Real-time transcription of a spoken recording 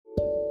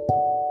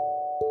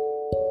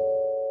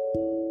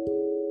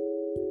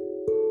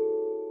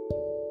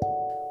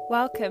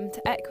Welcome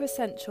to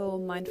Equisential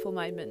Mindful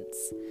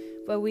Moments,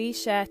 where we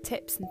share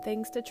tips and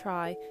things to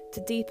try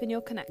to deepen your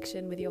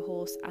connection with your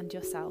horse and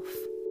yourself.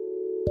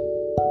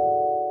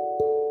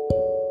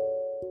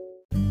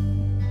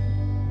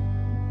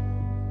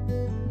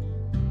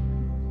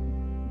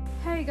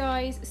 Hey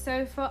guys,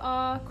 so for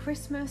our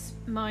Christmas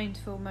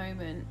mindful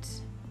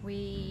moment,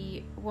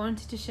 we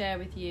wanted to share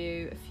with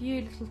you a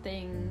few little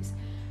things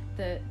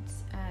that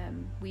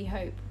we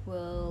hope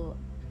will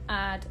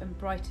add and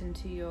brighten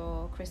to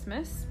your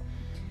Christmas.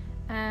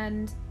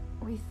 And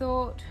we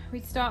thought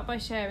we'd start by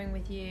sharing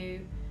with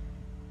you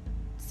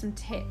some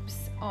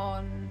tips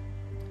on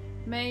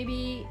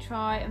maybe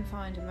try and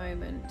find a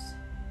moment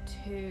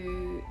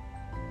to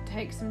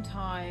take some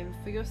time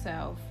for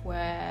yourself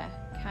where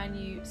can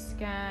you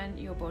scan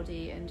your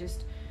body and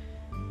just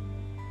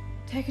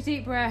take a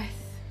deep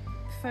breath,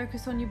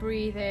 focus on your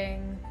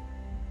breathing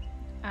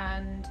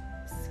and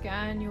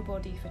scan your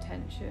body for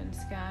tension,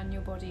 scan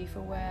your body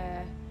for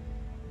where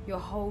you're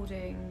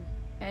holding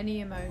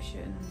any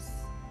emotions,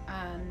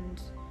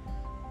 and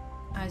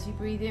as you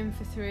breathe in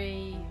for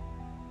 3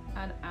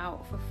 and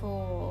out for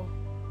 4,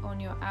 on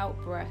your out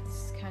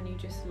breaths, can you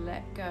just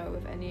let go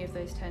of any of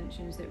those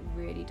tensions that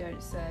really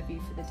don't serve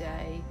you for the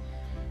day?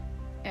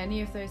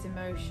 Any of those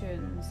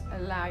emotions,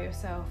 allow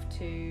yourself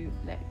to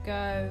let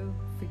go,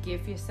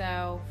 forgive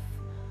yourself,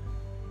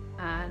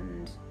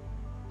 and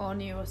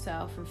honour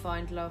yourself and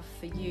find love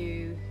for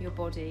you, your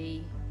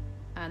body,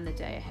 and the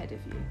day ahead of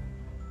you.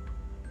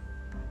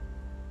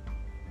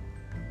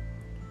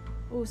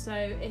 Also,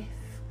 if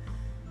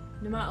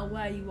no matter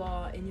where you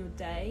are in your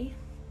day,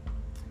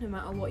 no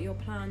matter what your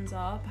plans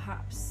are,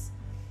 perhaps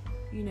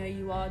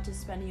you are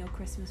just spending your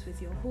Christmas with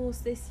your horse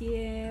this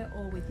year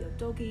or with your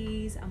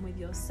doggies and with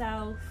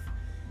yourself,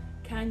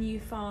 can you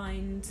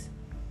find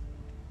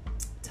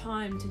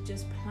time to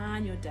just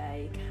plan your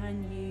day?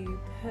 Can you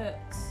put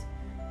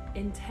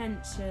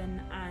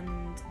intention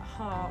and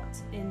heart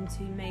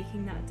into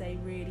making that day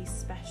really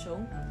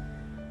special,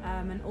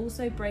 and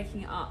also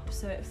breaking it up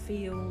so it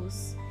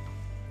feels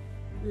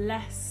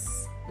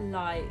less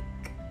like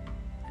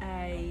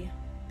a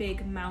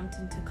big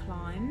mountain to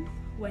climb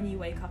when you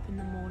wake up in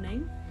the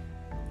morning?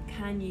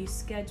 Can you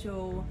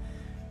schedule,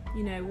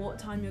 what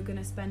time you're going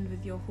to spend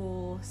with your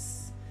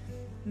horse?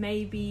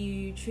 Maybe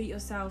you treat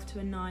yourself to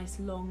a nice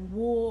long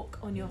walk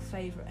on your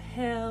favourite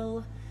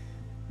hill.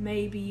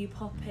 Maybe you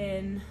pop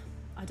in,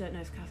 I don't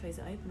know if cafes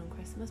are open on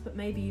Christmas, but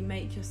maybe you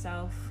make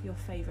yourself your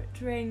favourite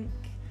drink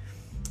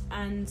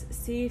and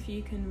see if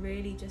you can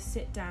really just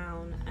sit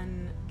down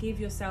and give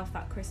yourself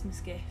that Christmas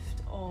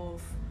gift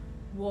of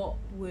what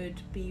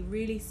would be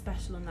really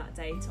special on that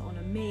day to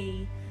honour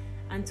me,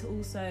 and to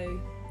also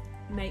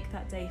make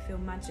that day feel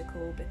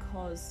magical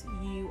because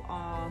you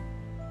are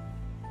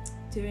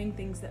doing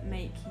things that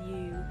make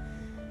you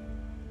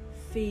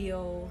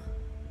feel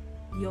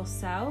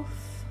yourself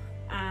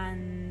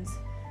and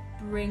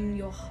bring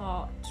your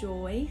heart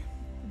joy,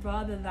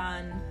 rather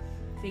than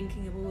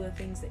thinking of all the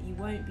things that you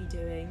won't be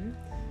doing.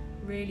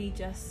 Really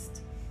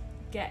just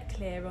get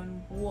clear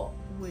on what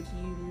would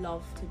you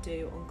love to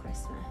do on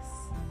Christmas.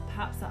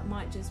 Perhaps that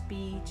might just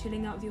be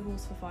chilling out with your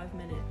horse for 5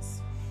 minutes.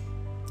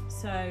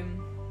 So,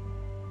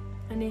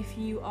 and if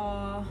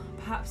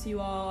perhaps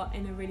you are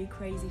in a really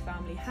crazy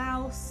family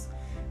house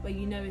where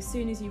as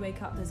soon as you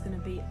wake up there's going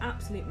to be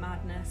absolute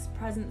madness,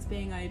 presents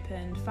being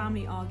opened,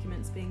 family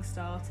arguments being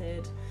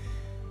started,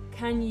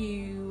 can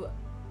you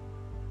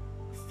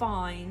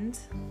find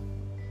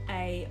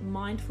a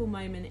mindful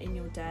moment in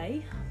your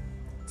day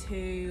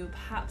to,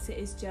 perhaps it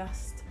is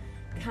just,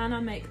 can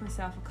I make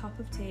myself a cup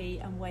of tea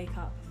and wake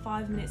up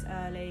 5 minutes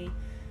early,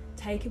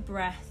 take a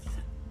breath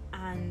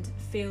and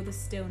feel the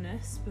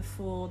stillness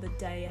before the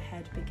day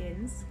ahead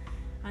begins?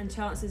 And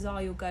chances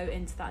are you'll go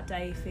into that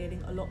day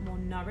feeling a lot more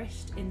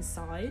nourished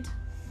inside,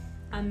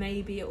 and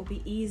maybe it will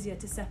be easier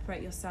to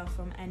separate yourself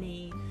from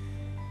any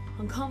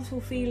uncomfortable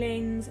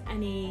feelings,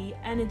 any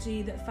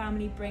energy that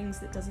family brings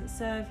that doesn't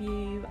serve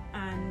you,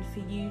 and for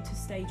you to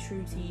stay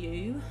true to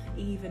you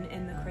even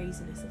in the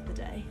craziness of the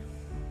day.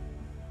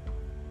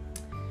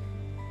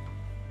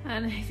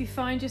 And if you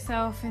find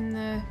yourself in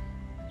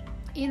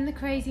the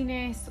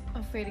craziness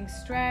of feeling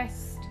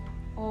stressed,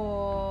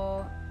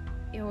 or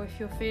if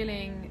you're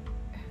feeling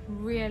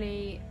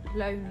really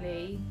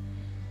lonely,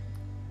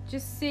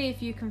 just see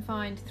if you can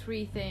find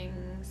 3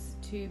 things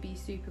to be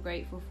super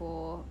grateful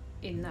for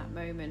in that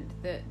moment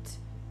that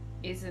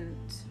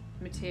isn't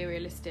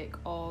materialistic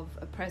of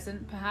a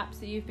present perhaps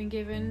that you've been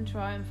given.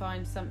 Try and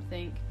find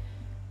something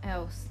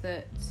else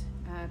that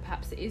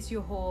perhaps it is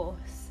your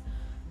horse,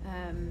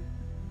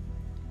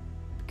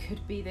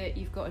 could be that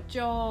you've got a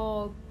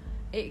job,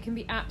 it can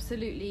be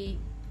absolutely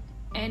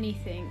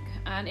anything,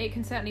 and it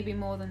can certainly be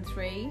more than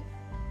 3,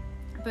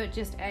 but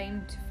just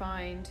aim to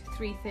find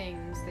 3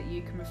 things that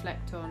you can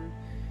reflect on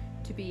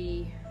to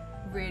be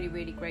really,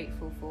 really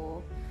grateful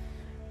for.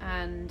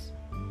 And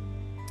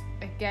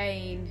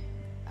again,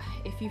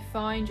 if you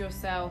find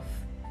yourself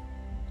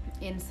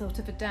in sort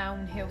of a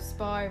downhill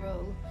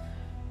spiral,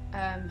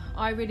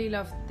 I really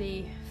love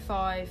the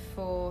 5,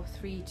 4,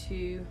 3,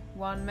 2,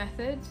 1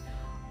 method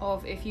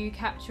of if you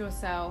catch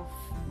yourself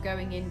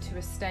going into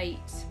a state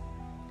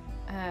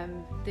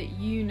that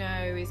you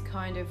know is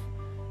kind of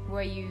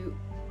where you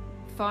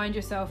find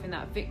yourself in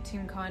that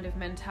victim kind of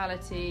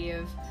mentality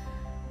of,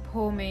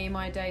 poor me,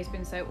 my day's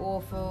been so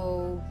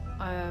awful,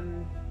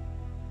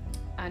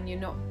 and you're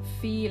not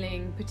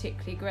feeling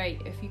particularly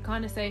great. If you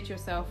kind of say to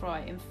yourself,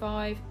 right, in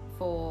 5,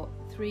 4,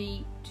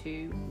 3,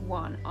 2,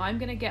 1, I'm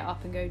going to get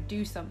up and go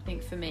do something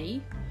for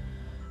me,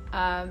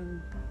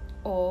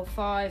 or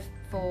 5,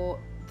 4,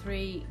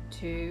 3,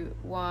 2,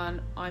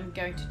 1, I'm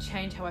going to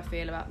change how I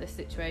feel about this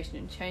situation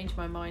and change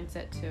my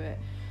mindset to it.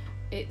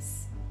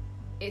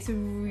 It's a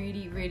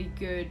really, really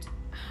good,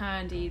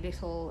 handy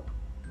little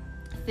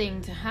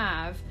thing to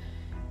have.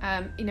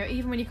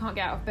 Even when you can't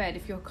get out of bed,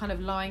 if you're kind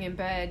of lying in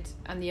bed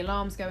and the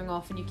alarm's going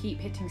off and you keep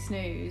hitting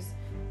snooze,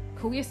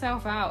 call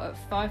yourself out at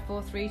 5,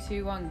 4, 3,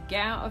 2, 1,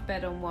 get out of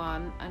bed on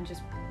 1 and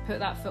just put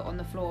that foot on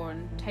the floor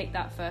and take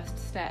that first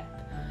step.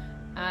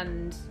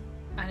 And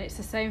it's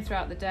the same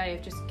throughout the day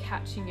of just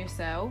catching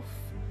yourself,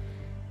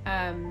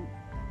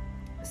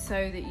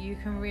 so that you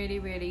can really,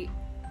 really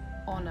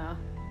honour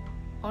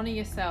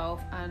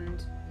yourself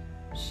and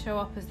show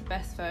up as the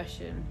best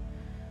version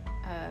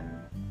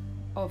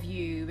of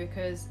you,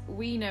 because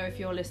we know, if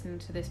you're listening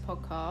to this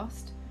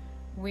podcast,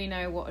 we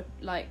know what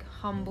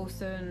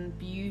humblesome,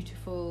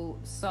 beautiful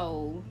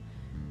soul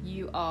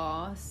you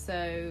are,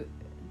 so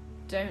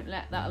don't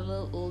let that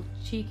little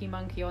cheeky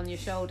monkey on your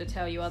shoulder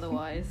tell you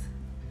otherwise.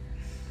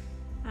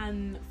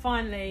 And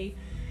finally,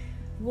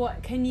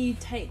 what can you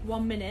take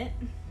 1 minute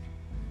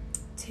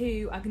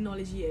to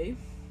acknowledge you?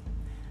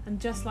 And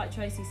just like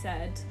Tracy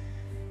said,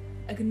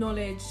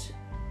 acknowledge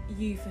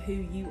you for who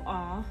you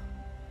are.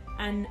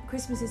 And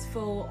Christmas is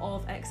full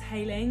of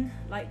exhaling,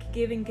 like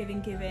giving,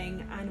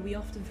 and we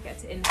often forget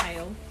to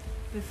inhale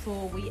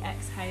before we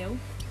exhale.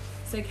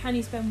 So can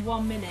you spend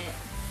 1 minute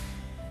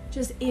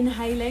just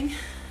inhaling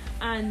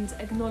and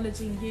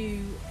acknowledging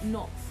you,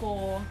 not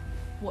for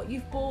what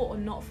you've bought or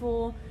not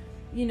for,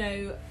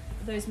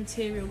 those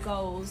material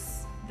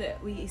goals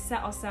that we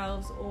set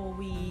ourselves or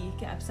we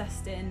get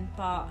obsessed in,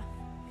 but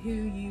who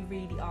you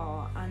really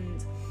are.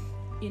 And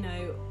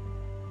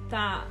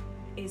that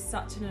is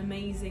such an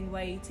amazing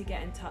way to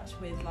get in touch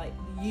with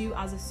you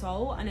as a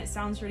soul. And it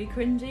sounds really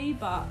cringy,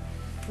 but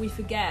we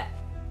forget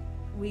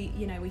who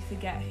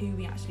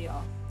we actually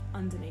are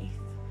underneath.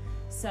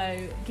 So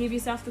give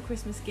yourself the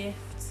Christmas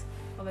gift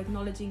of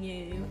acknowledging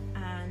you,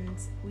 and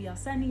we are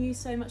sending you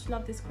so much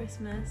love this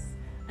Christmas.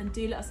 And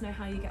do let us know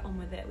how you get on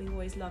with it. We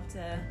always love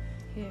to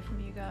hear from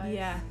you guys.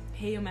 Yeah,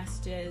 hear your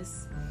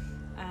messages.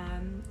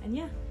 And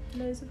yeah,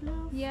 loads of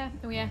love. Yeah,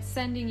 we are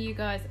sending you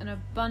guys an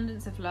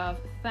abundance of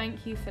love.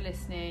 Thank you for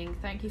listening.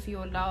 Thank you for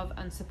your love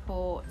and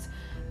support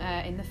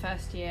in the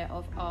first year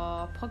of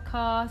our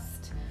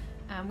podcast.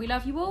 And we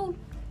love you all.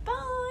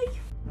 Bye.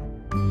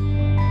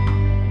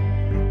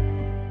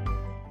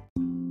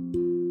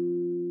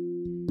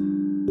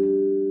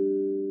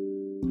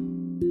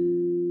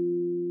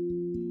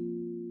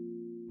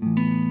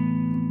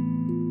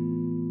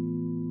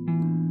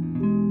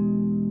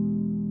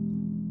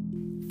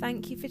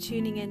 Thank you for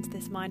tuning in to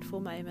this mindful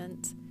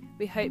moment.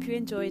 We hope you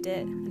enjoyed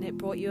it and it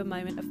brought you a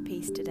moment of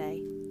peace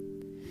today.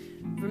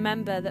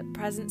 Remember that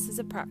presence is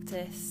a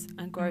practice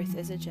and growth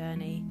is a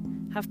journey.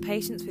 Have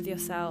patience with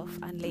yourself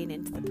and lean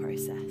into the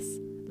process.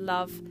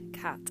 Love,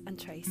 Cat and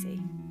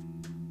Tracy.